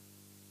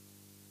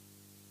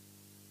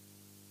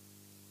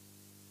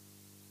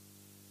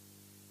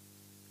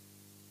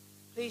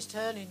Please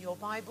turn in your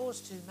Bibles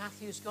to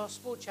Matthew's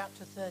Gospel,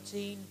 chapter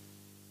 13,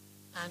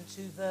 and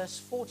to verse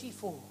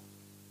 44.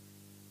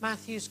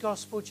 Matthew's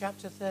Gospel,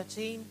 chapter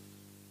 13,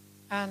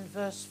 and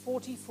verse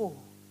 44.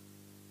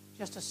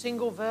 Just a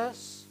single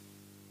verse,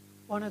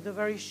 one of the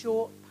very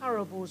short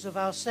parables of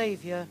our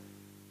Saviour,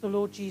 the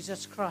Lord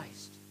Jesus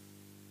Christ.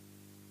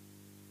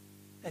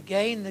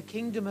 Again, the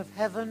kingdom of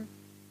heaven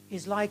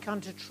is like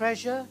unto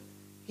treasure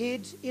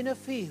hid in a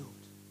field,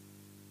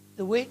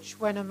 the which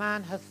when a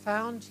man hath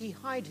found, he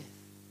hideth,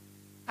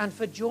 and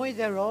for joy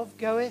thereof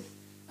goeth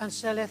and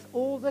selleth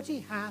all that he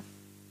hath,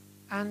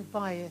 and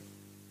buyeth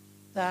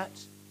that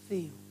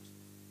field.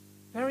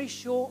 Very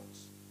short,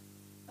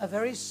 a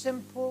very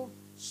simple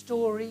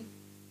story.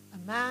 A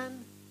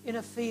man in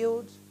a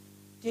field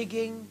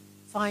digging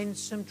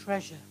finds some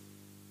treasure.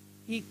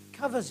 He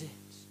covers it.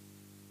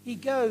 He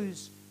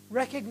goes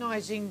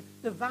recognizing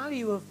the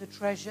value of the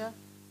treasure.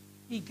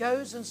 He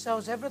goes and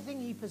sells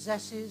everything he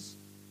possesses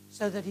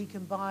so that he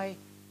can buy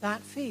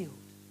that field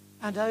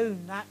and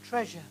own that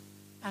treasure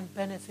and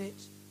benefit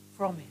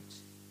from it.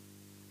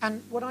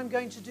 And what I'm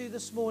going to do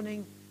this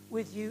morning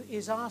with you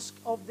is ask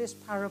of this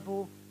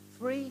parable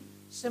 3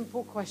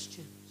 simple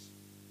questions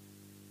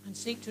and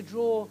seek to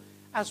draw,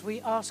 as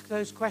we ask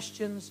those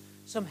questions,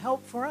 some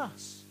help for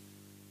us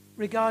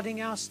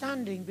regarding our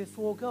standing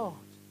before God,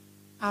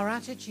 our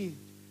attitude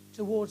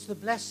towards the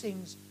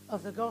blessings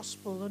of the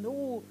gospel and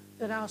all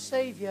that our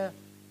Saviour,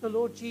 the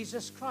Lord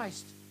Jesus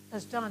Christ,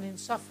 has done in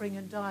suffering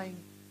and dying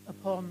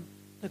upon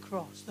the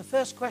cross. The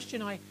first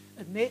question, I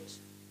admit,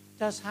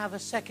 does have a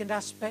second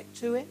aspect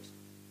to it,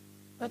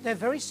 but they're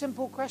very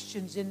simple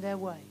questions in their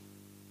way.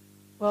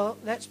 Well,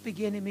 let's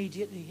begin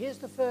immediately. Here's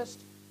the first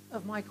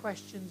of my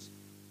questions.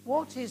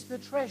 What is the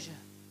treasure?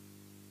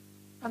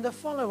 And the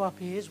follow-up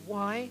is,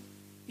 why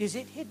is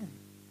it hidden?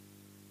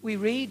 We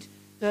read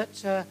that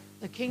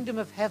the kingdom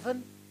of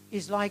heaven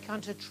is like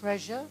unto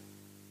treasure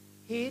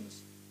hid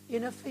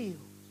in a field.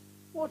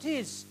 What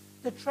is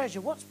the treasure?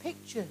 What's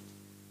pictured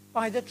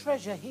by the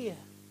treasure here?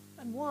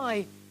 And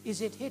why is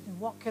it hidden?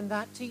 What can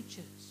that teach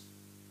us?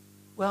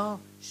 Well,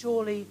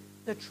 surely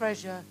the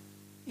treasure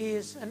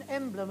is an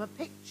emblem, a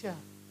picture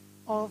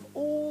of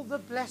all the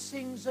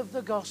blessings of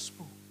the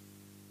gospel.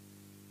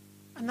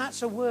 And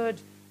that's a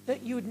word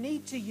that you would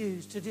need to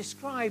use to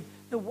describe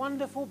the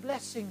wonderful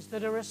blessings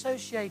that are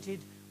associated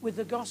with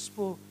the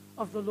gospel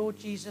of the Lord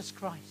Jesus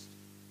Christ.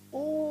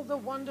 All the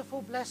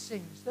wonderful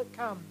blessings that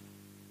come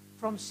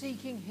from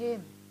seeking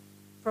Him,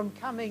 from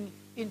coming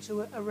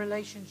into a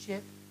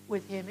relationship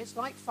with Him. It's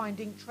like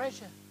finding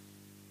treasure.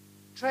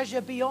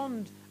 Treasure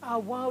beyond our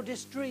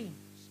wildest dreams.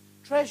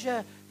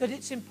 Treasure that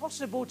it's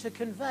impossible to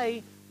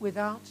convey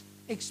without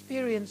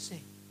experiencing.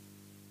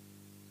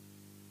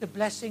 The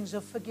blessings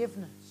of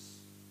forgiveness.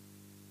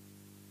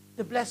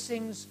 The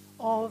blessings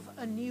of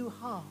a new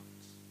heart.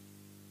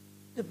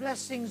 The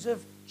blessings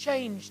of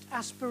changed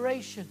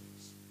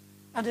aspirations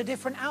and a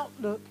different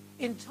outlook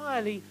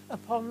entirely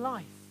upon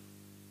life.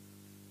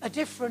 A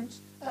different,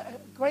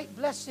 great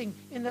blessing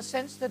in the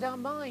sense that our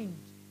mind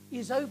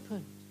is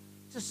opened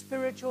to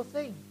spiritual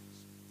things.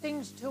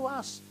 Things to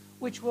us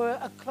which were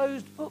a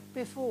closed book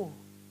before,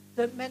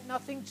 that meant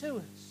nothing to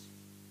us.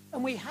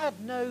 And we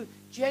had no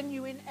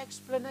genuine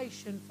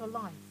explanation for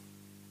life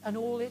and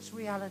all its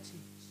realities.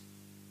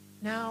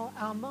 Now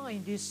our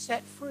mind is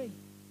set free,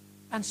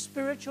 and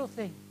spiritual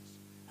things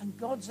and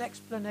God's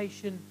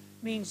explanation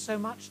means so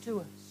much to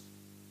us.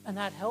 And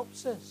that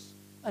helps us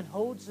and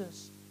holds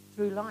us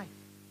through life.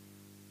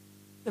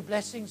 The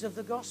blessings of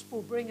the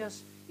gospel bring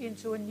us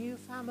into a new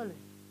family.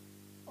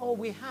 Oh,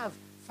 we have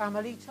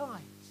family ties.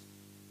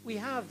 We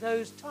have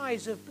those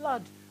ties of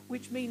blood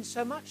which mean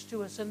so much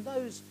to us and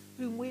those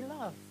whom we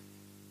love.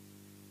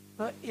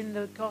 But in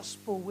the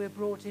gospel, we're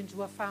brought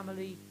into a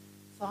family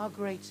far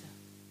greater,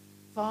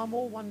 far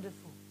more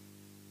wonderful.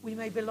 We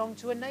may belong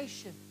to a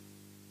nation.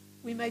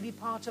 We may be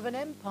part of an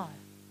empire.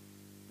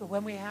 But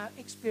when we have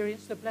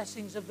experienced the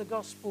blessings of the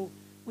gospel,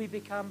 we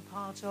become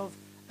part of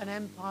an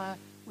empire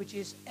which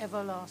is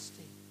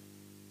everlasting,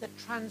 that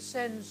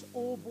transcends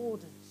all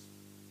borders.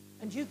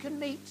 And you can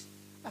meet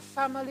a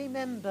family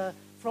member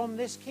from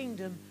this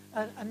kingdom,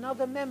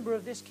 another member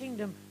of this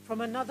kingdom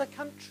from another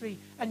country,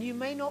 and you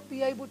may not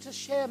be able to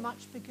share much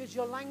because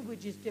your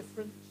language is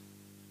different,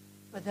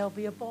 but there'll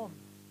be a bond.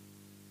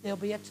 There'll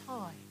be a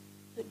tie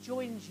that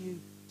joins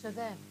you to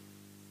them.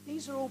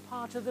 These are all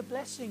part of the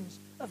blessings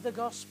of the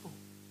gospel.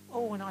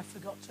 Oh, and I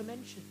forgot to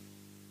mention,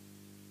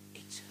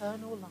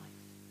 eternal life.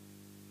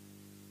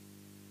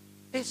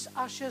 This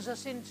ushers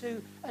us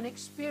into an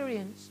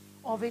experience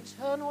of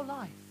eternal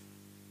life.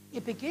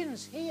 It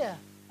begins here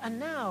and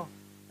now,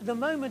 the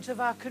moment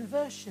of our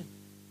conversion,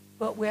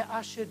 but we're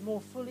ushered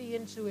more fully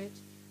into it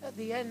at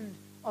the end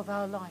of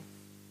our life.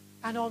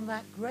 And on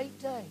that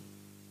great day,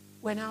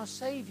 when our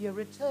Saviour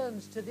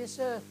returns to this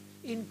earth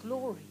in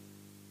glory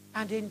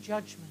and in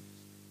judgment,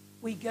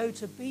 we go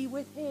to be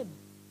with Him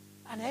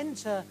and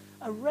enter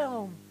a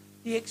realm,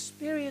 the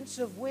experience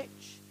of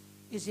which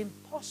is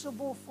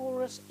impossible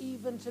for us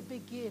even to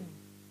begin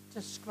to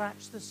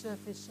scratch the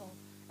surface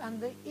of. and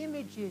the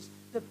images,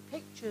 the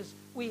pictures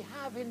we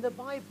have in the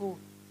Bible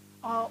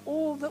are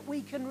all that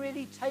we can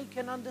really take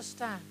and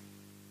understand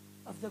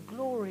of the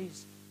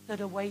glories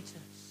that await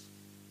us.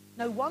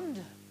 No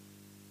wonder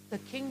the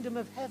kingdom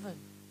of heaven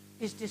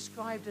is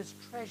described as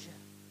treasure.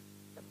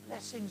 The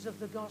blessings of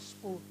the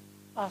gospel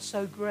are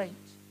so great.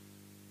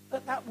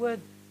 But that word,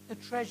 the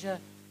treasure,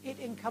 it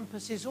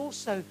encompasses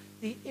also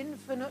the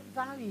infinite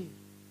value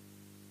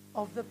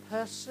of the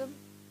person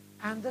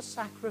and the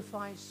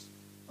sacrifice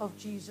of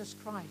Jesus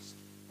Christ,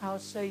 our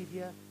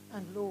Saviour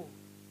and Lord.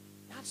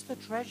 That's the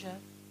treasure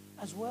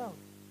as well.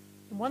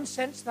 In one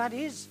sense, that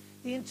is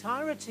the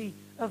entirety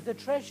of the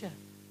treasure,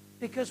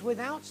 because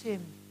without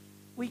him,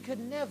 we could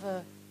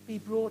never be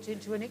brought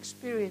into an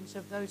experience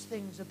of those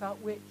things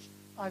about which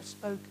I've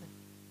spoken.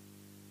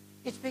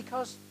 It's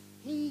because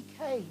he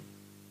came,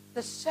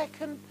 the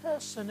second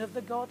person of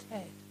the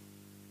Godhead,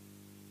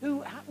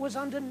 who was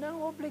under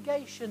no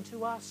obligation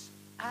to us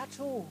at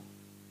all,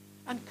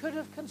 and could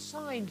have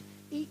consigned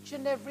each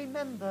and every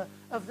member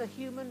of the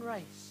human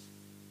race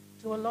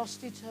to a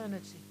lost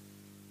eternity.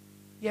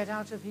 Yet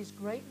out of his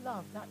great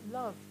love, that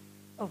love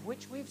of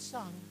which we've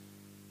sung,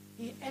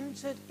 he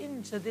entered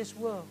into this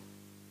world.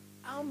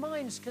 Our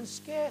minds can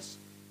scarce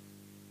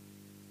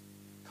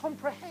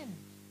comprehend,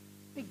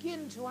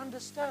 begin to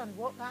understand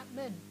what that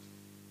meant,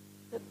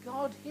 that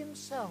God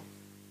himself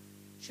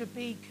should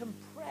be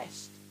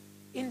compressed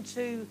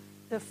into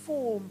the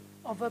form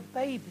of a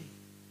baby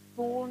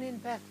born in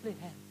Bethlehem.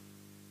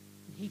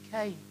 And he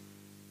came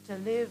to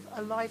live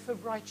a life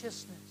of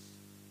righteousness,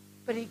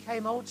 but he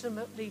came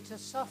ultimately to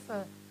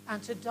suffer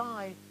and to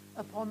die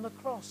upon the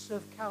cross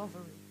of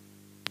Calvary.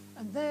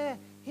 And there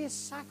his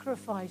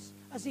sacrifice,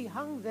 as he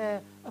hung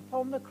there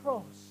upon the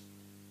cross,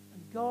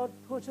 and God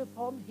put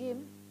upon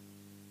him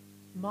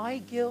my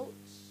guilt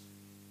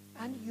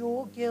and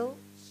your guilt,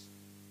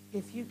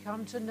 if you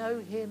come to know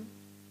him,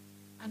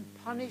 and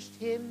punished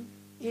him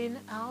in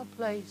our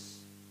place.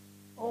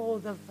 Oh,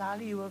 the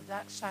value of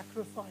that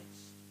sacrifice.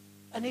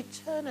 An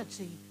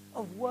eternity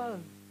of woe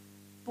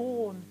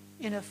born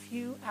in a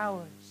few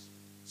hours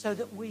so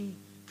that we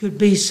could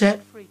be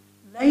set free.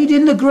 Laid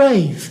in the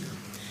grave,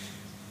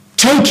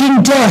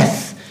 taking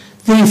death,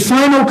 the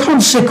final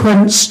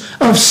consequence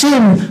of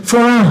sin for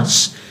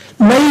us.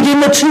 Laid in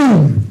the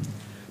tomb,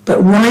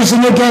 but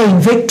rising again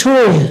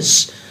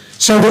victorious,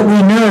 so that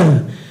we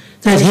know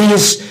that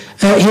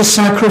his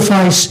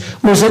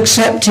sacrifice was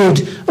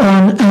accepted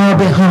on our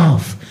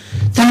behalf.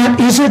 That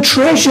is a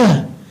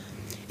treasure.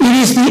 It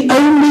is the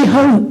only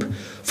hope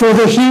for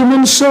the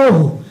human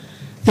soul,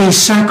 the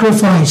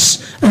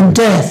sacrifice and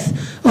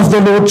death of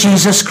the Lord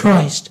Jesus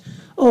Christ.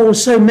 Oh,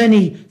 so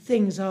many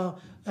things are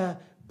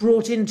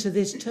brought into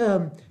this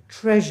term,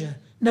 treasure.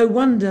 No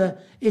wonder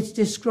it's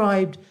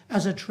described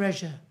as a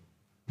treasure.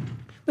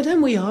 But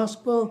then we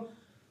ask, well,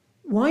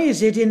 why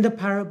is it in the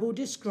parable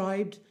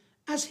described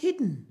as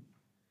hidden?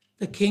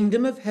 The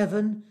kingdom of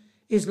heaven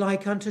is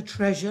like unto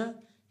treasure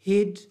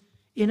hid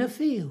in a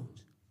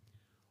field.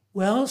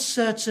 Well,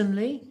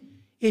 certainly,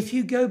 if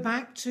you go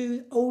back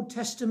to Old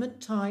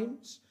Testament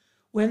times,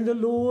 when the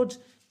Lord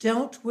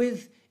dealt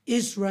with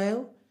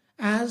Israel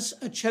as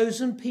a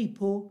chosen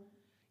people,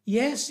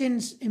 yes,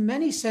 in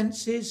many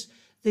senses,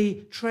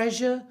 the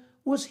treasure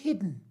was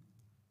hidden.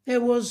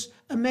 There was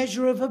a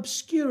measure of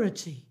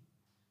obscurity.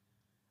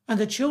 And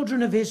the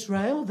children of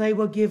Israel, they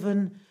were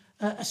given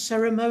a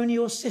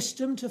ceremonial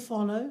system to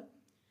follow.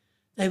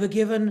 They were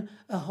given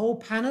a whole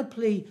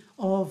panoply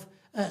of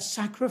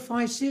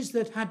sacrifices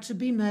that had to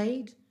be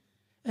made.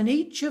 And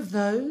each of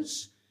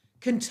those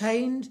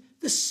contained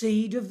the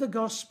seed of the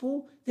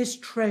gospel, this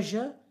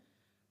treasure,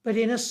 but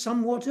in a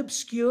somewhat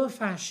obscure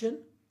fashion.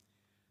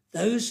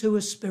 Those who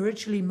were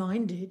spiritually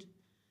minded,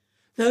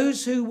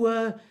 those who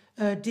were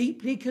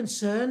deeply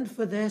concerned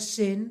for their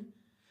sin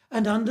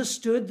and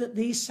understood that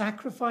these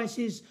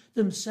sacrifices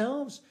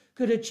themselves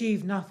could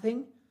achieve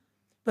nothing,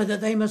 but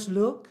that they must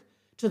look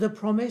to the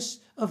promise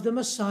of the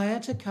Messiah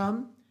to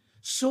come,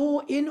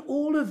 saw in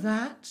all of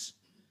that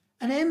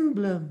an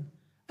emblem,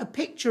 a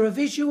picture, a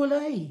visual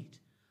aid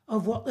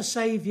of what the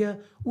Saviour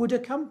would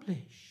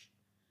accomplish.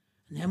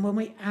 And then when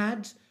we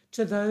add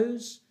to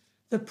those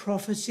the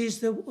prophecies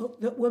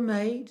that were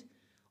made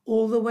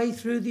all the way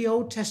through the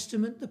Old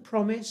Testament, the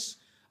promise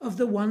of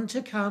the one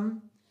to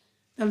come,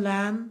 the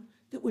Lamb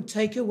that would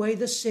take away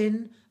the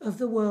sin of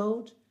the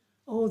world.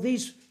 Oh,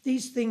 these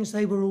things,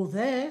 they were all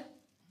there.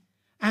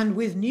 And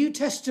with New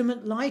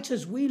Testament light,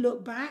 as we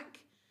look back,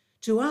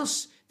 to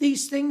us,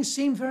 these things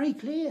seem very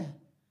clear.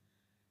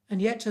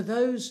 And yet to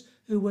those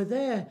who were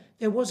there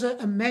was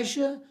a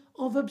measure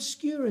of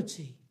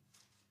obscurity.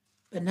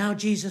 But now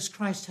Jesus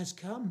Christ has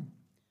come,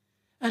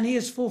 and he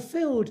has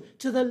fulfilled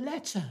to the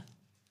letter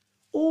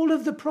all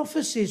of the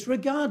prophecies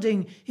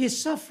regarding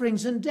his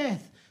sufferings and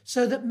death,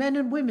 so that men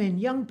and women,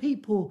 young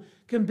people,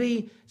 can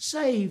be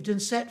saved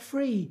and set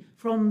free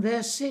from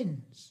their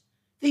sins.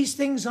 These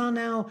things are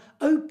now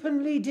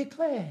openly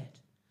declared.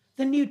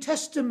 The New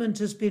Testament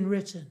has been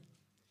written,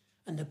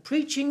 and the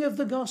preaching of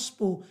the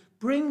gospel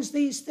brings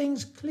these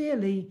things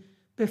clearly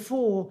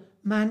before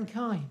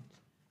mankind.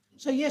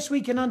 So yes, we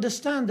can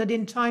understand that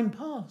in time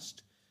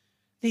past,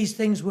 these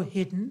things were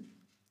hidden.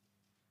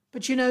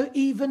 But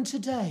even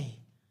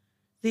today,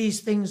 these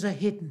things are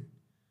hidden.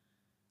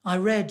 I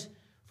read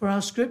for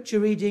our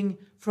scripture reading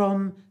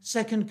from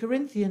 2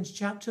 Corinthians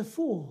chapter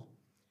 4.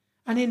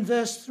 And in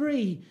verse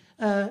 3,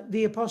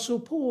 the Apostle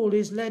Paul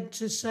is led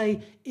to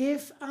say,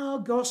 if our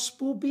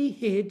gospel be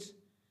hid,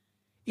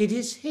 it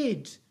is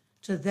hid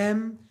to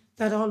them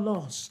that are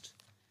lost.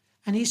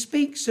 And he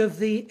speaks of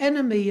the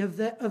enemy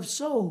of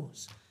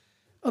souls,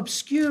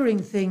 obscuring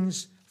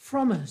things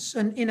from us.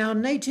 And in our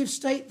native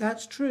state,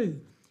 that's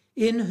true.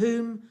 In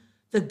whom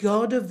the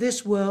God of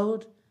this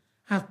world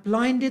hath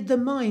blinded the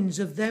minds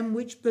of them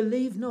which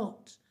believe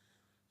not,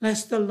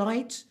 lest the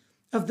light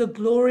of the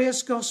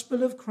glorious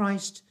gospel of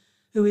Christ,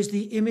 who is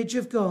the image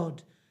of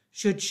God,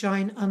 should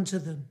shine unto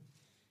them.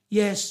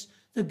 Yes,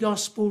 the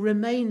gospel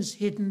remains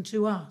hidden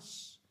to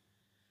us.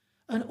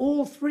 And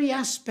all three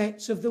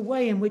aspects of the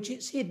way in which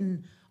it's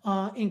hidden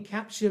are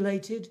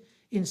encapsulated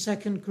in 2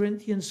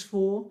 Corinthians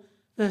 4,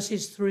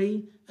 verses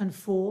 3 and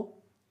 4.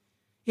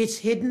 It's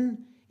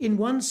hidden in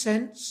one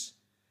sense,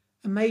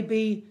 and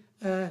maybe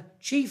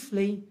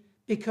chiefly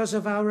because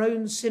of our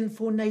own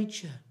sinful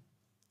nature.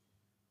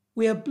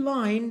 We are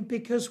blind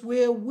because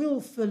we're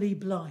willfully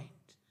blind.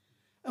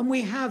 And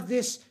we have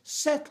this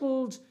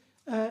settled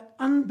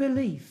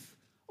unbelief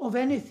of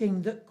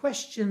anything that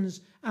questions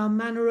our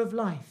manner of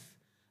life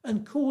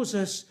and cause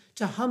us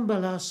to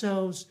humble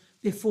ourselves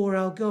before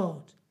our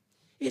God.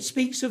 It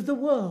speaks of the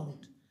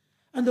world,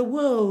 and the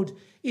world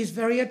is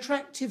very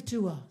attractive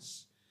to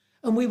us,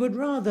 and we would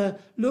rather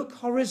look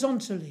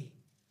horizontally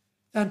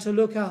than to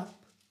look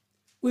up.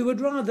 We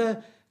would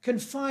rather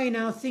confine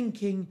our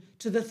thinking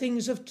to the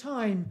things of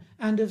time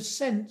and of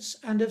sense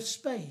and of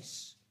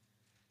space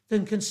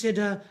than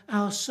consider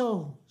our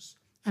souls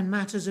and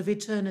matters of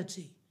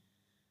eternity.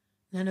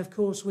 Then, of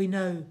course, we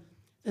know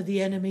that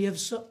the enemy of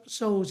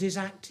souls is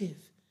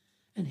active,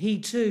 and he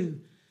too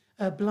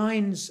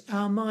blinds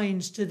our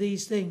minds to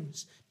these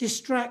things,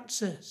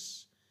 distracts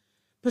us,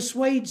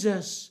 persuades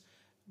us,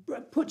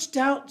 puts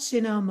doubts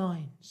in our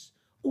minds.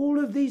 All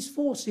of these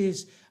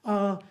forces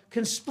are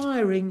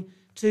conspiring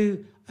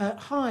to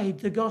hide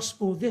the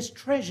gospel, this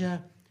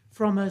treasure,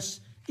 from us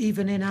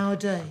even in our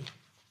day.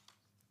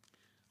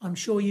 I'm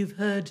sure you've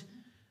heard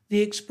the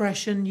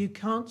expression, you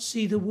can't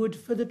see the wood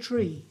for the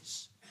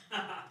trees.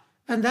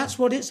 And that's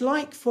what it's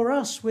like for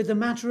us with the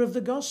matter of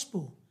the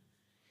gospel.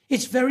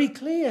 It's very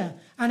clear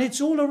and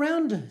it's all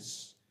around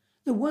us.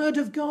 The word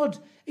of God,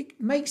 it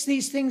makes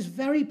these things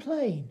very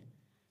plain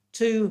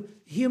to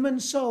human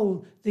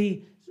soul.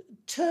 The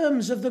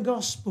terms of the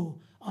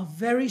gospel are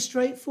very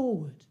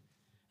straightforward,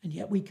 and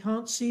yet we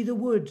can't see the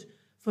wood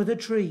for the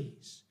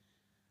trees.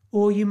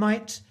 Or you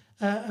might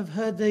have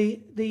heard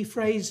the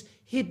phrase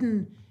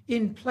hidden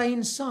in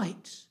plain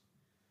sight.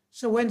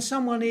 So when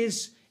someone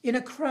is in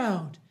a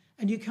crowd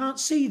and you can't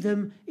see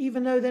them,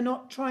 even though they're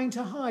not trying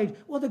to hide,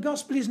 well, the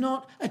gospel is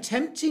not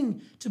attempting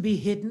to be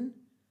hidden,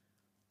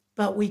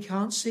 but we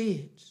can't see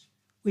it.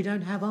 We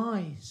don't have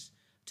eyes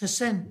to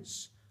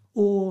sense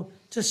or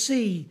to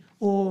see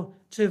or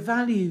to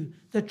value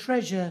the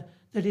treasure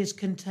that is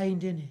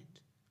contained in it.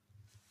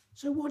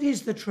 So what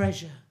is the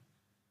treasure?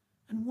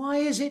 And why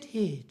is it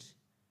hid?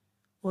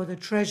 Well, the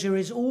treasure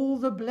is all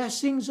the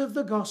blessings of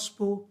the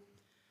gospel,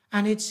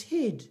 and it's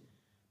hid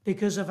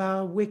because of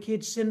our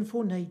wicked,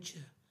 sinful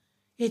nature.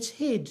 It's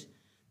hid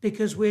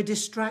because we're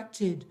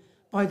distracted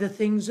by the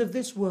things of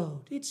this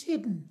world. It's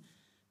hidden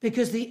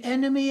because the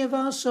enemy of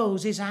our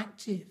souls is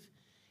active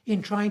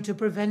in trying to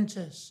prevent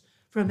us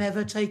from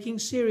ever taking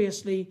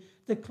seriously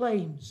the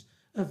claims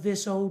of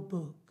this old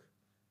book.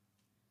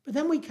 But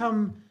then we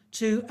come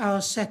to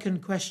our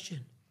second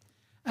question,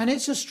 and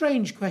it's a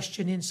strange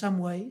question in some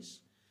ways,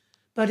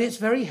 but it's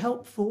very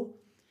helpful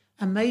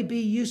and may be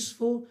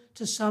useful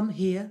to some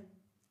here.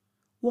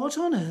 What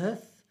on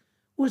earth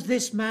was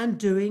this man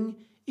doing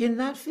in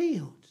that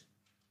field?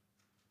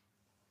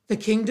 The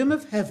kingdom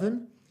of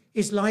heaven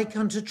is like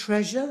unto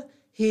treasure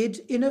hid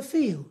in a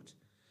field,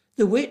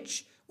 the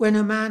which when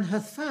a man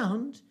hath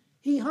found,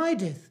 he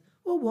hideth.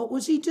 Well, what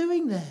was he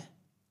doing there?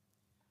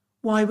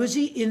 Why was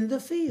he in the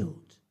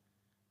field?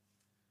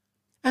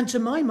 And to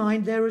my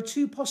mind, there are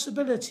two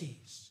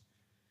possibilities,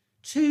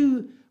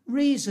 two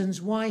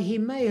reasons why he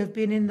may have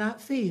been in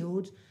that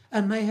field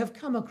and may have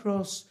come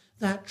across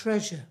that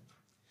treasure.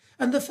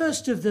 And the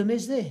first of them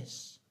is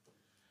this.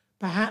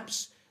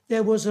 Perhaps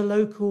there was a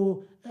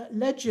local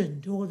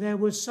legend, or there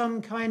was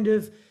some kind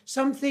of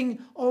something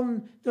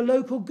on the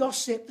local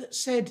gossip that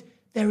said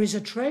there is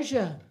a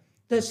treasure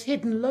that's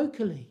hidden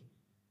locally.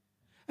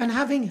 And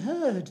having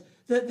heard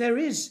that there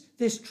is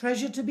this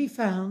treasure to be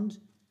found,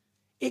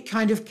 it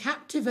kind of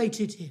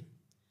captivated him.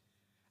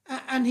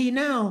 And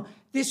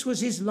this was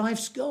his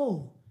life's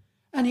goal.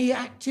 And he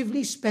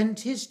actively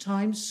spent his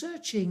time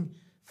searching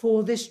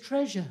for this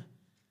treasure.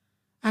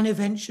 And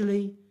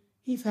eventually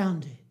he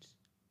found it.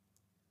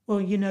 Well,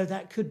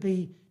 that could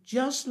be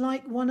just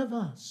like one of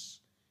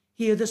us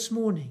here this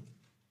morning.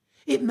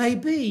 It may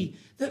be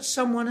that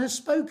someone has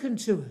spoken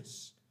to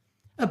us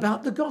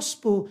about the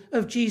gospel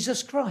of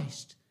Jesus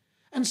Christ.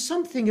 And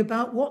something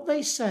about what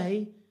they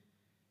say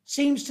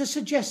seems to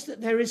suggest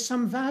that there is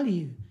some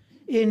value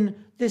in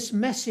this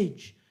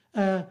message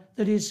that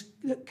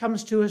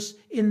comes to us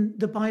in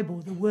the Bible,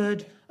 the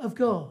Word of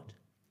God.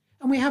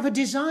 And we have a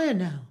desire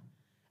now,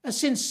 a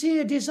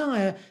sincere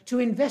desire to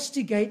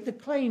investigate the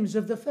claims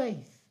of the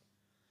faith.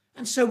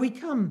 And so we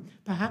come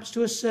perhaps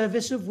to a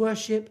service of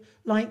worship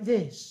like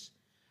this,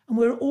 and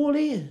we're all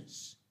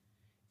ears.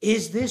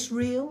 Is this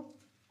real?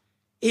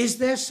 Is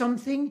there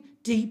something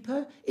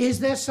deeper? Is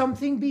there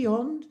something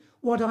beyond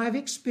what I've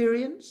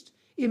experienced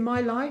in my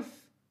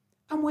life?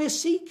 And we're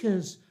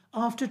seekers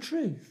after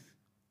truth.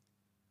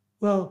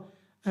 Well,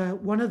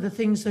 one of the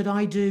things that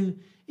I do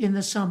in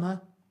the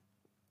summer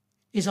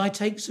is I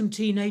take some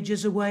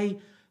teenagers away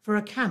for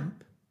a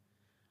camp.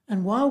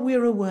 And while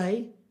we're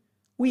away,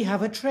 we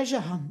have a treasure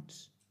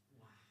hunt.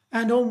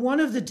 And on one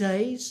of the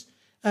days,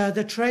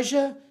 the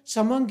treasure,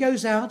 someone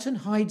goes out and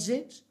hides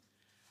it,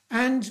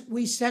 and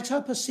we set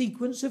up a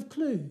sequence of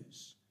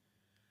clues.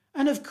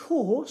 And of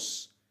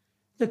course,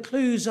 the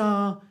clues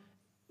are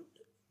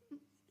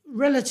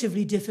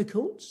relatively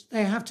difficult.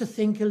 They have to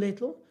think a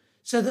little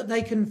so that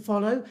they can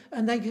follow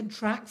and they can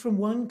track from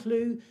one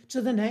clue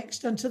to the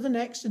next and to the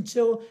next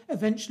until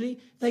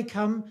eventually they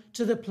come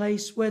to the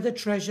place where the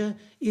treasure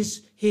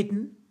is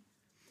hidden.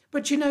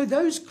 But you know,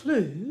 those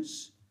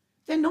clues,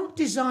 they're not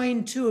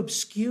designed to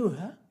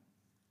obscure.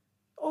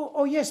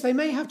 Or yes, they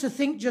may have to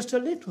think just a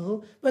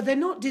little, but they're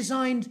not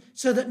designed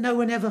so that no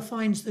one ever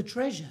finds the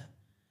treasure.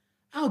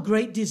 Our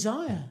great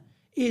desire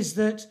is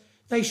that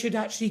they should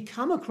actually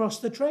come across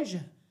the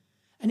treasure.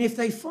 And if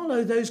they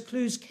follow those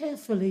clues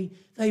carefully,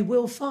 they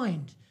will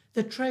find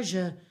the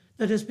treasure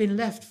that has been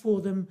left for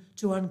them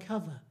to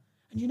uncover.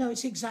 And you know,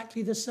 it's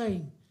exactly the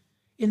same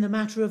in the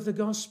matter of the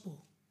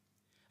gospel.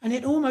 And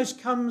it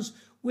almost comes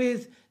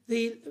with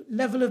the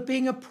level of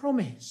being a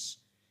promise.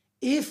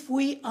 If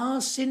we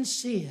are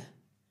sincere,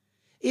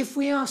 if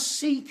we are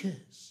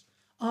seekers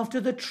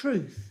after the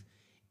truth,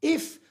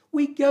 if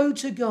we go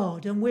to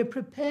God and we're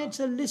prepared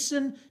to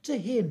listen to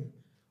him,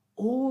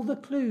 all the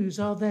clues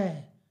are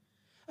there.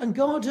 And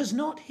God has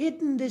not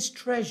hidden this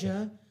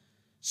treasure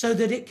so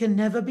that it can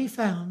never be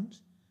found,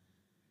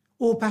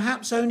 or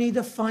perhaps only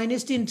the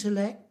finest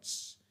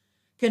intellects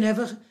can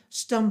ever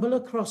stumble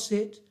across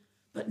it.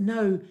 But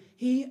no,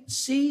 he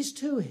sees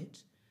to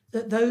it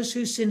that those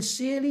who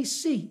sincerely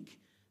seek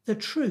the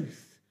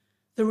truth,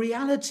 the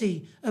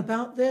reality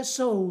about their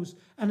souls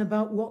and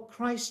about what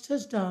Christ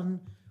has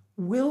done,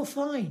 will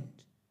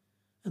find.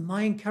 And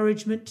my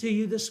encouragement to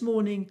you this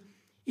morning,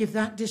 if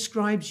that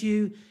describes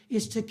you,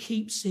 is to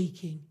keep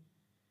seeking,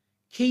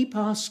 keep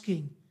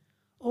asking,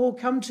 or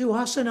come to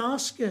us and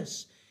ask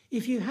us.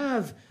 If you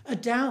have a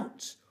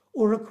doubt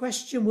or a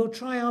question, we'll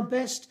try our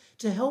best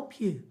to help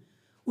you.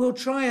 We'll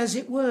try, as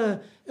it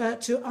were,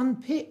 to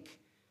unpick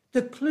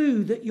the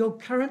clue that you're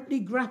currently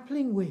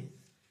grappling with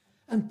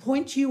and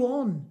point you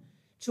on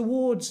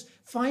towards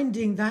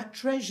finding that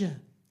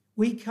treasure.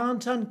 We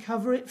can't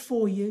uncover it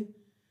for you.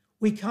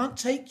 We can't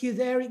take you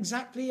there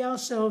exactly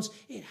ourselves.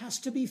 It has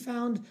to be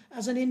found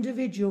as an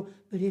individual.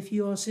 But if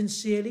you are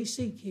sincerely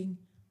seeking,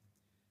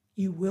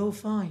 you will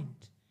find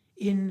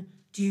in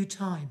due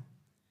time.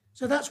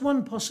 So that's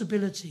one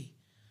possibility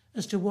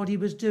as to what he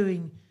was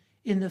doing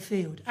in the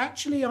field.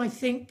 Actually, I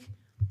think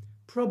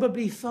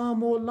probably far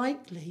more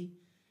likely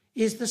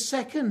is the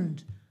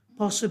second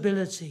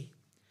possibility.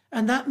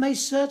 And that may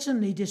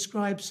certainly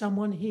describe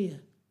someone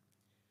here.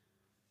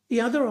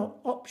 The other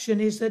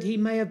option is that he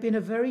may have been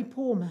a very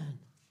poor man.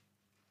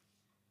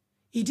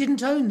 He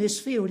didn't own this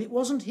field. It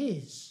wasn't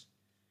his.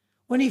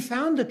 When he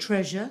found the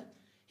treasure,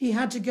 he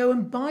had to go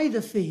and buy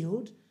the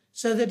field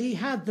so that he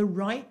had the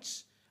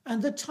rights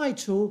and the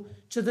title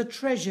to the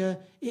treasure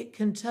it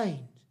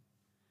contained.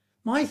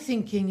 My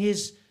thinking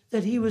is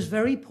that he was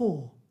very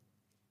poor.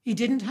 He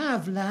didn't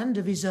have land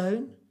of his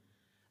own,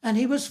 and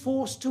he was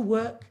forced to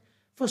work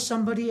for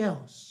somebody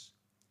else.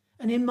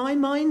 And in my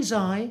mind's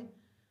eye,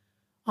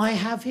 I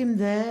have him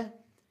there,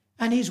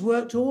 and he's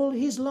worked all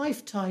his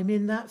lifetime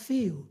in that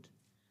field.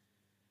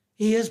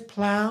 He has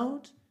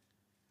ploughed,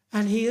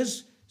 and he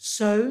has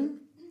sown,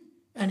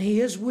 and he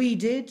has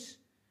weeded,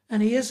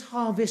 and he has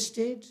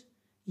harvested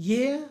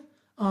year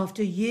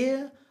after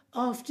year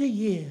after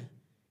year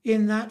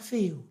in that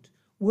field,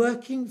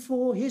 working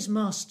for his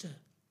master.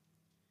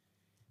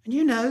 And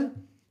you know,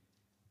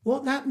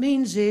 what that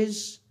means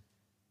is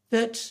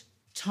that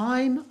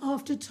time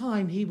after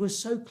time he was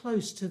so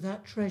close to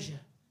that treasure.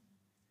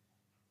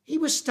 He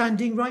was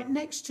standing right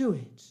next to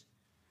it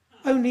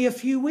only a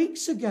few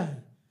weeks ago,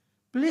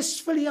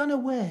 blissfully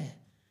unaware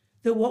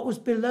that what was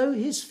below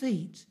his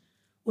feet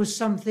was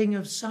something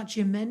of such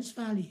immense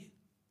value.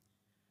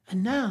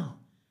 And now,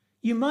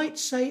 you might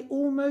say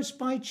almost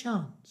by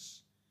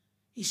chance,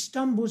 he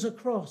stumbles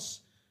across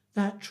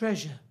that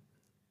treasure.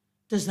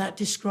 Does that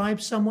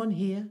describe someone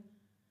here?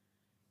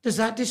 Does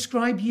that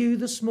describe you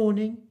this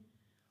morning?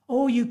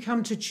 Or you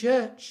come to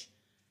church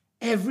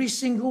every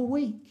single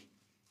week.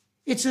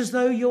 It's as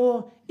though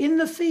you're in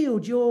the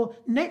field, you're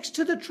next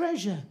to the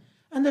treasure,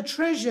 And the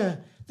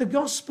treasure, the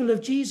gospel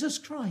of Jesus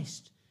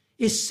Christ,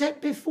 is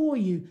set before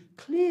you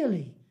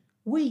clearly,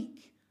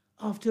 week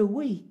after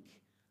week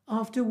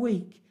after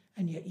week,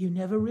 and yet you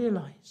never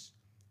realize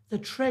the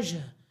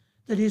treasure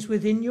that is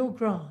within your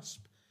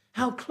grasp,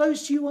 how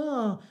close you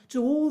are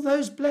to all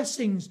those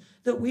blessings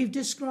that we've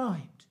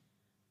described.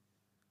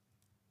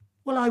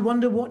 Well, I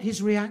wonder what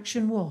his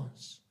reaction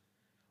was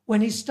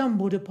when he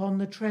stumbled upon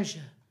the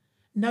treasure.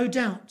 No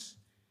doubt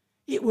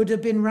it would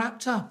have been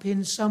wrapped up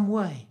in some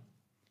way.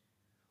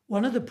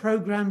 One of the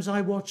programs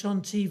I watch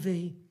on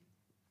TV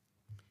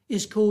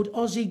is called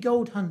Aussie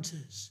Gold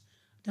Hunters.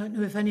 I don't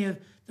know if any of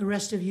the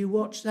rest of you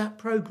watch that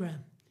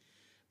program.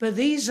 But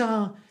these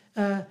are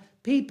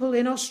people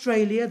in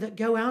Australia that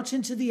go out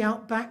into the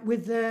outback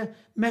with their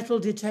metal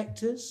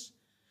detectors.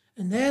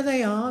 And there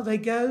they are. They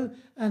go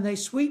and they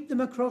sweep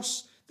them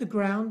across the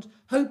ground,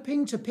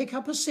 hoping to pick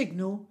up a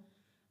signal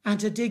and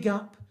to dig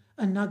up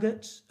a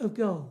nugget of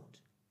gold.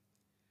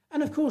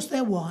 And of course,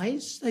 they're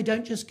wise. They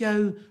don't just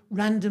go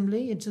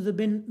randomly into the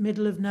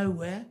middle of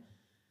nowhere.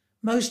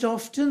 Most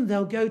often,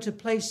 they'll go to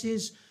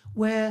places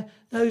where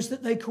those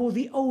that they call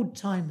the old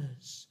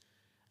timers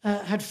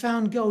had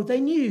found gold.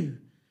 They knew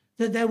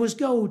that there was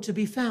gold to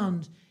be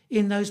found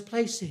in those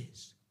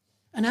places.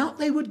 And out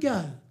they would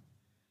go.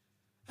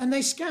 And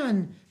they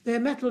scan their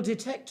metal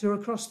detector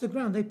across the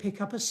ground. They pick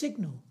up a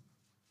signal.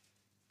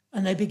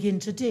 And they begin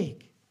to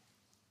dig.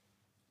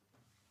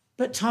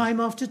 But time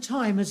after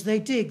time, as they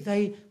dig,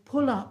 they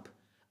pull up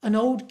an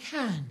old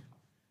can,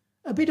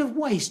 a bit of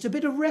waste, a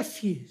bit of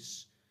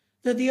refuse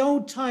that the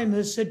old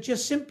timers had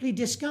just simply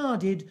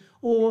discarded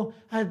or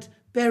had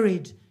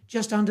buried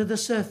just under the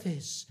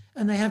surface.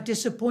 And they have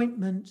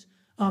disappointment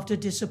after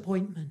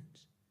disappointment.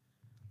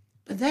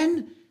 But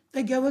then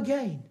they go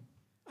again,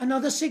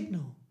 another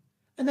signal,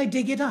 and they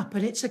dig it up,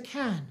 and it's a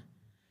can.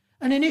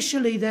 And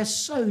initially they're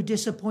so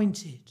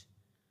disappointed,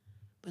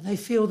 but they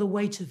feel the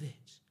weight of it.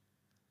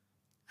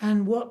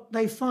 And what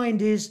they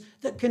find is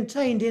that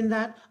contained in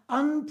that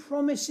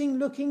unpromising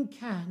looking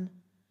can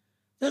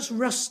that's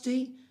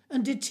rusty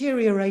and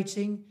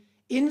deteriorating,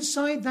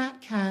 inside that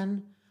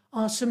can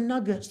are some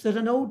nuggets that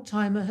an old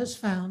timer has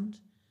found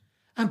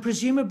and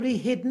presumably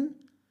hidden,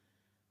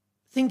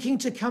 thinking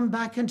to come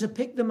back and to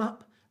pick them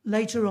up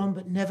later on,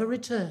 but never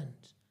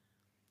returned.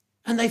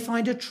 And they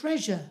find a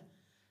treasure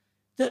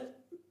that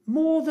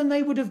more than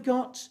they would have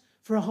got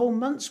for a whole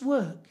month's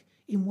work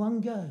in one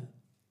go.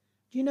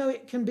 Do you know,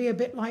 it can be a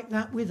bit like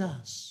that with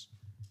us.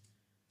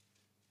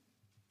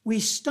 We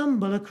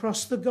stumble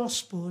across the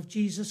gospel of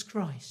Jesus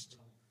Christ.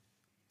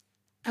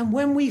 And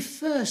when we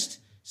first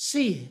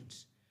see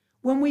it,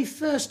 when we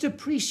first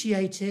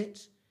appreciate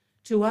it,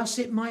 to us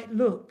it might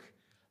look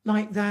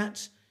like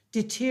that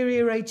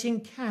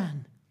deteriorating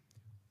can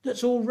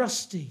that's all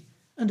rusty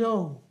and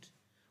old.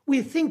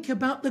 We think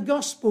about the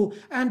gospel,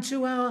 and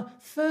to our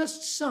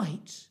first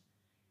sight,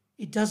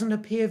 it doesn't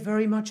appear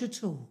very much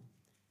at all.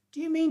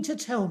 Do you mean to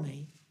tell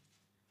me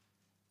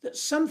that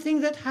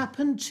something that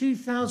happened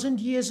 2,000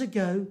 years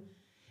ago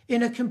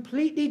in a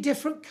completely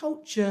different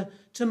culture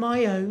to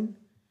my own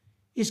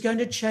is going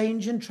to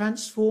change and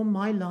transform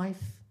my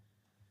life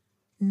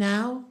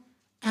now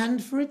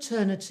and for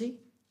eternity?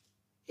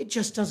 It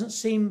just doesn't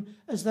seem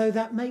as though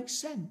that makes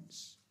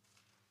sense.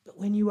 But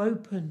when you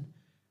open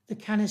the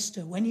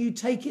canister, when you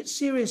take it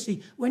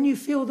seriously, when you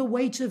feel the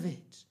weight of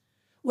it,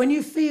 when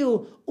you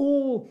feel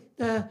all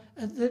that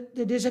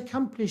is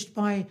accomplished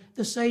by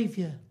the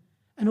Saviour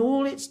and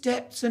all its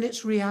depths and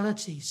its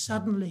reality,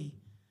 suddenly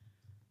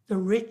the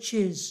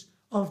riches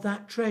of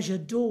that treasure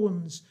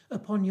dawns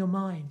upon your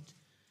mind.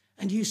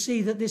 And you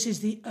see that this is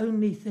the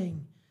only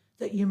thing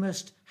that you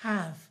must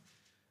have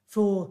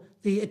for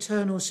the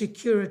eternal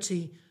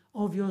security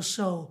of your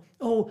soul.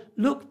 Oh,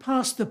 look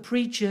past the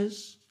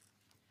preachers.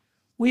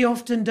 We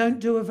often don't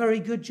do a very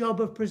good job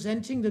of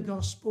presenting the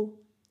gospel.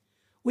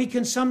 We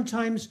can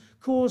sometimes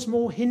cause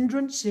more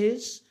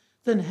hindrances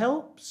than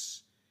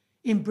helps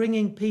in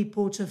bringing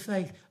people to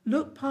faith.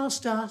 Look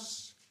past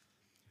us.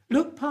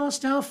 Look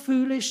past our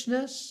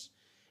foolishness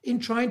in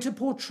trying to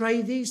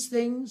portray these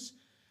things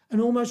and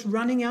almost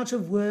running out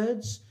of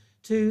words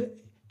to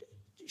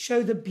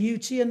show the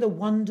beauty and the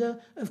wonder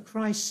of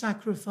Christ's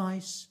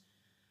sacrifice.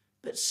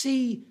 But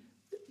see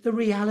the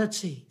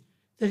reality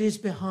that is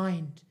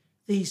behind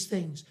these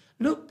things.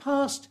 Look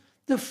past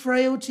the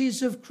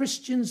frailties of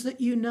Christians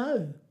that you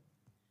know,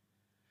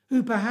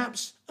 who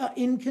perhaps are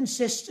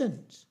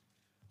inconsistent.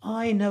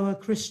 I know a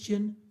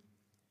Christian,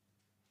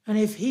 and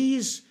if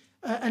he's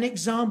an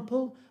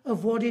example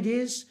of what it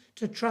is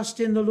to trust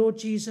in the Lord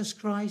Jesus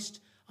Christ,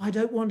 I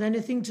don't want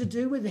anything to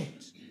do with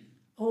it.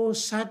 Oh,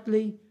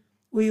 sadly,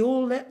 we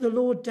all let the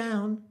Lord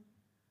down.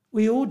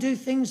 We all do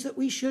things that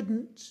we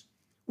shouldn't.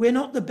 We're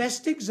not the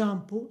best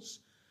examples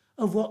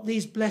of what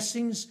these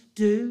blessings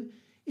do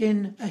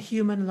in a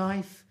human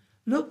life.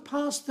 Look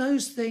past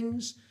those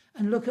things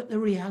and look at the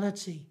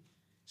reality.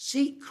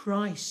 Seek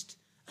Christ,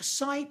 a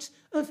sight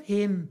of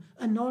him,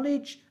 a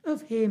knowledge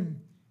of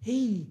him.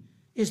 He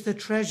is the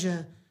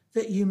treasure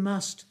that you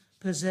must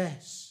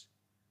possess.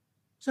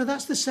 So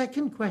that's the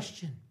second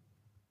question.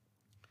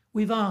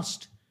 We've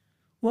asked,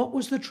 what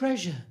was the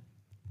treasure?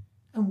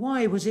 And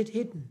why was it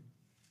hidden?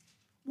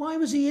 Why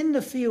was he in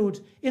the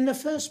field in the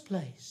first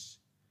place?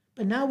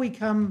 But now we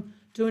come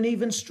to an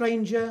even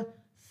stranger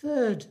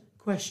third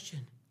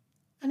question.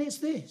 And it's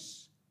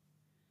this.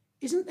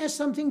 Isn't there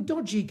something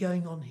dodgy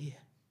going on here?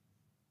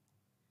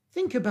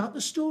 Think about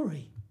the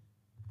story.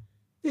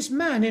 This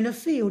man in a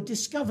field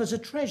discovers a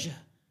treasure.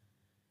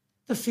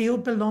 The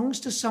field belongs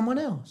to someone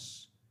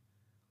else.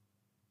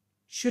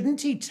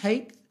 Shouldn't he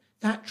take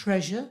that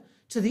treasure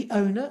to the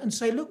owner and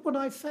say, look what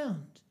I've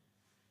found?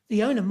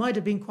 The owner might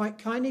have been quite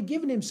kind and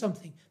given him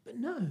something, but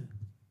no.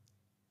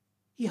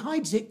 He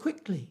hides it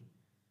quickly,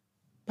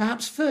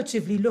 perhaps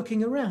furtively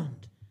looking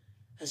around.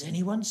 Has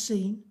anyone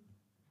seen?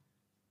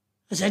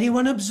 Has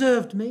anyone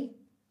observed me?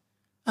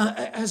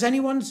 Has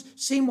anyone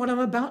seen what I'm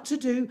about to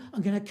do?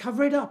 I'm going to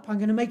cover it up. I'm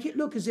going to make it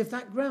look as if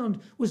that ground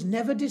was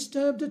never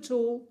disturbed at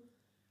all.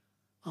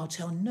 I'll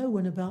tell no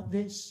one about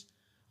this.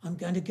 I'm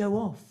going to go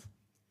off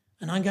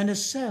and I'm going to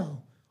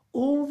sell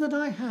all that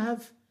I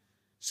have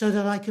so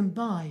that I can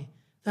buy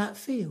that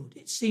field.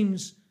 It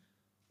seems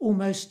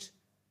almost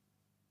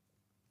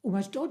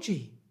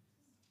dodgy,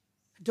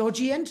 a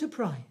dodgy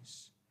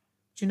enterprise.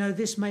 Do you know,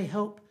 this may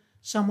help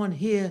someone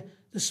here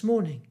this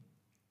morning.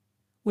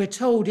 We're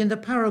told in the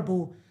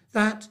parable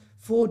that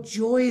for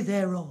joy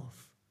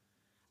thereof,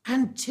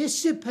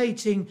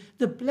 anticipating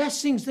the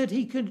blessings that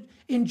he could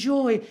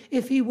enjoy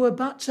if he were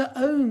but to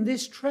own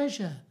this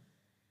treasure,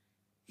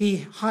 he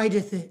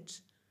hideth it,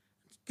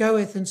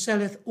 goeth and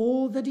selleth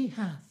all that he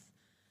hath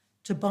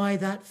to buy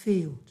that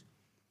field.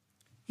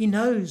 He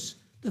knows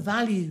the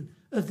value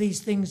of these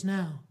things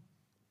now.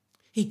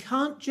 He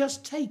can't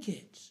just take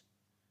it.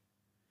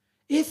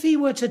 If he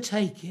were to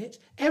take it,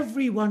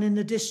 everyone in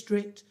the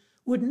district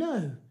would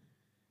know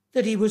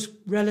that he was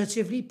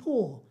relatively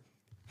poor.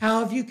 How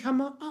have you come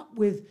up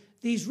with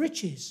these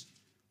riches?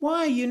 Why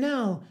are you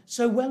now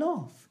so well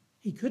off?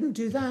 He couldn't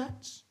do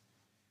that.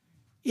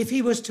 If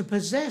he was to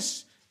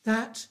possess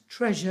that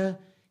treasure,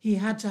 he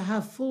had to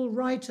have full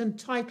right and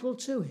title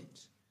to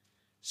it.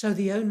 So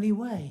the only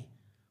way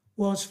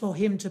was for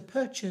him to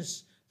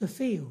purchase the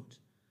field.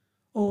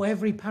 Or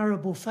every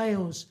parable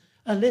fails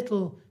a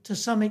little to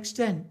some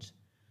extent.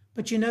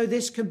 But you know,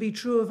 this can be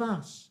true of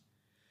us.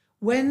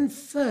 When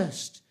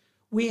first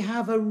we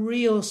have a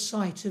real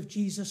sight of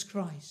Jesus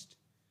Christ,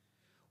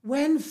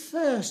 when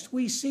first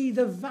we see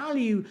the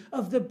value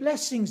of the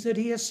blessings that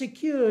he has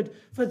secured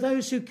for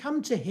those who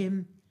come to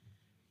him,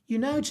 you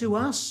know, to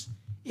us,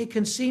 it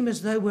can seem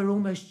as though we're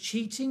almost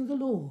cheating the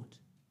Lord.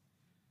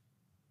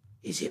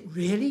 Is it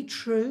really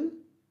true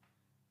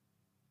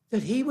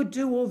that he would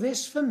do all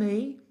this for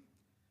me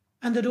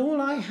and that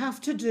all I have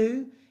to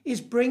do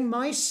is bring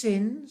my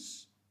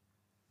sins?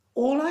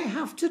 All I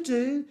have to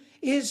do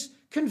is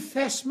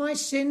confess my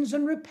sins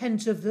and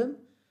repent of them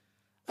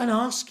and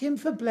ask him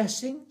for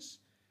blessings,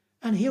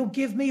 and he'll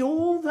give me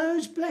all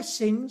those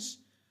blessings.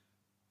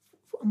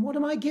 And what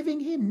am I giving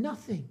him?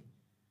 Nothing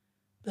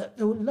but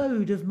the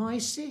load of my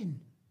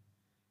sin.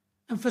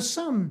 And for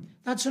some,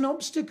 that's an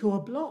obstacle, a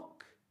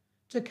block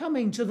to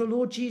coming to the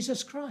Lord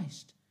Jesus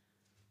Christ.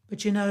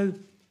 But you know,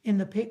 in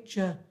the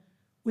picture,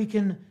 we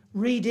can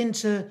read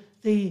into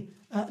the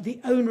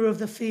owner of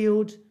the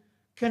field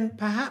can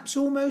perhaps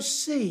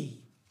almost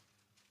see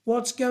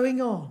what's going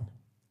on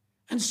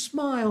and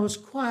smiles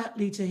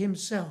quietly to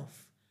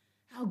himself.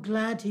 How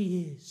glad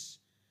he is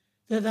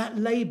that that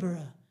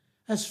labourer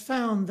has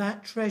found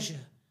that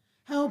treasure.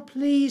 How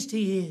pleased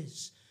he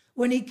is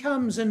when he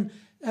comes and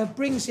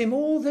brings him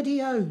all that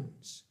he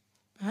owns.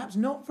 Perhaps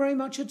not very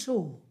much at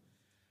all,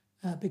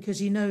 because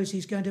he knows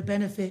he's going to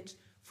benefit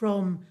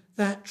from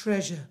that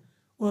treasure.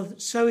 Well,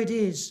 so it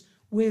is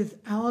with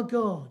our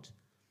God.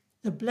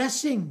 The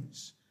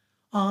blessings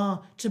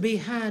are to be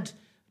had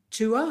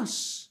to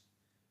us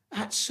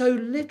at so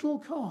little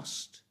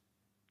cost.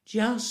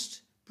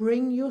 Just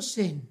bring your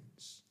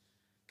sins,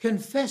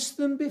 confess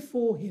them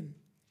before him,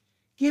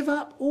 give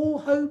up all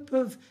hope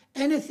of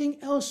anything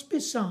else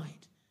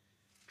beside.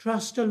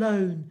 Trust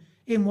alone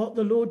in what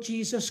the Lord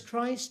Jesus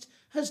Christ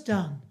has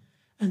done,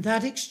 and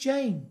that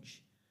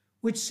exchange,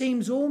 which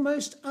seems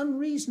almost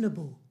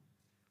unreasonable,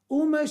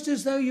 almost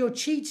as though you're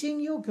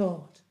cheating your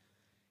God,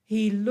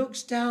 he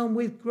looks down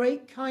with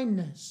great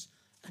kindness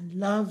and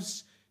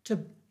loves to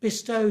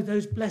bestow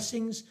those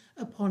blessings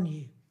upon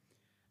you.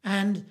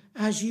 And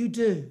as you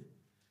do,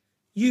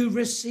 you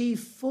receive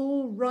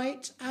full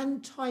right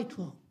and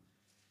title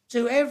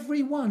to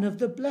every one of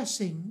the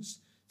blessings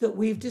that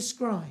we've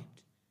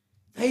described.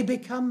 They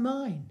become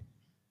mine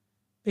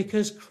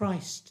because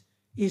Christ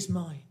is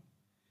mine.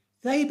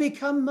 They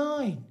become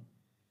mine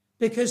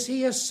because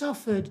he has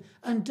suffered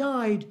and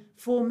died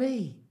for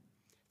me.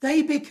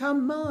 They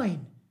become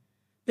mine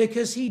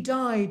because he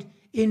died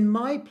in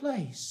my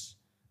place.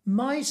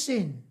 My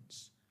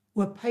sins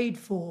were paid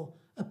for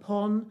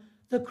upon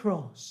the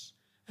cross,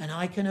 and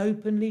I can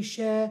openly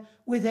share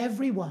with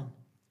everyone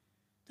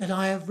that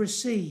I have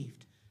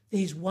received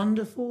these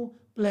wonderful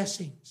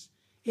blessings.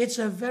 It's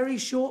a very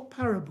short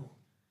parable,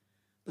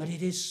 but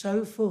it is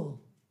so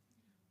full.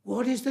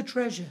 What is the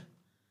treasure?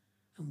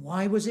 And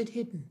why was it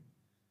hidden?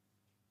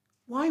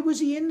 Why was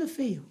he in the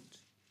field?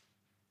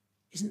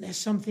 Isn't there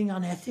something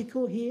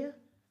unethical here?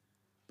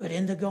 But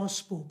in the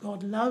gospel,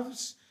 God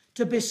loves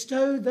to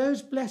bestow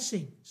those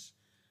blessings,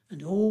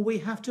 and all we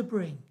have to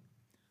bring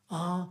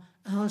are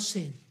our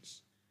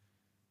sins.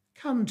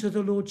 Come to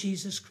the Lord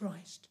Jesus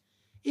Christ.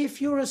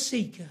 If you're a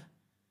seeker,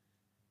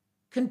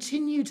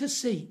 continue to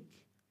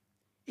seek.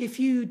 If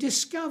you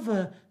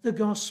discover the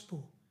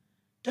gospel,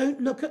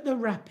 don't look at the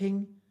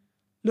wrapping,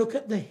 look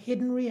at the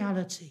hidden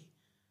reality,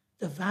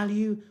 the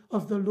value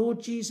of the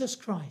Lord Jesus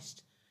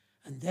Christ,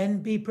 and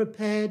then be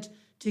prepared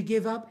to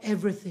give up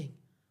everything,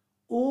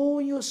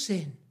 all your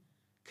sin,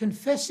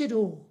 confess it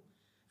all,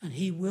 and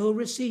he will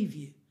receive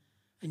you,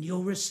 and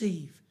you'll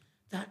receive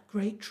that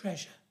great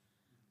treasure.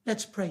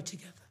 Let's pray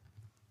together.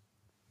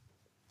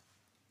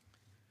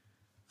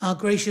 Our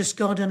gracious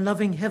God and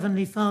loving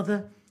Heavenly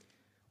Father,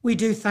 we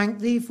do thank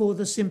thee for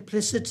the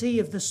simplicity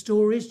of the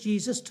stories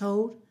Jesus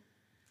told,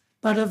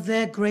 but of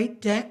their great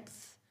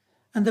depth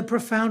and the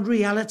profound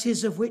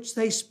realities of which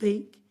they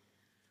speak.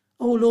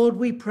 O Lord,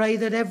 we pray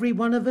that every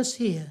one of us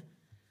here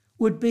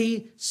would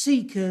be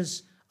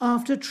seekers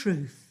after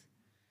truth,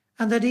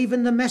 and that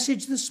even the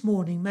message this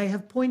morning may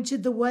have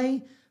pointed the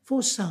way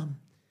for some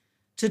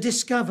to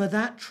discover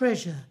that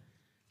treasure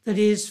that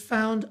is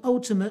found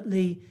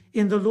ultimately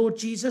in the Lord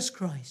Jesus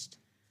Christ.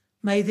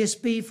 May this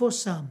be for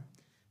some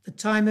the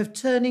time of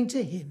turning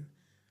to him.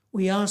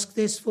 We ask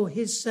this for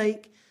his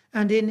sake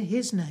and in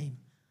his name.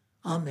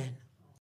 Amen.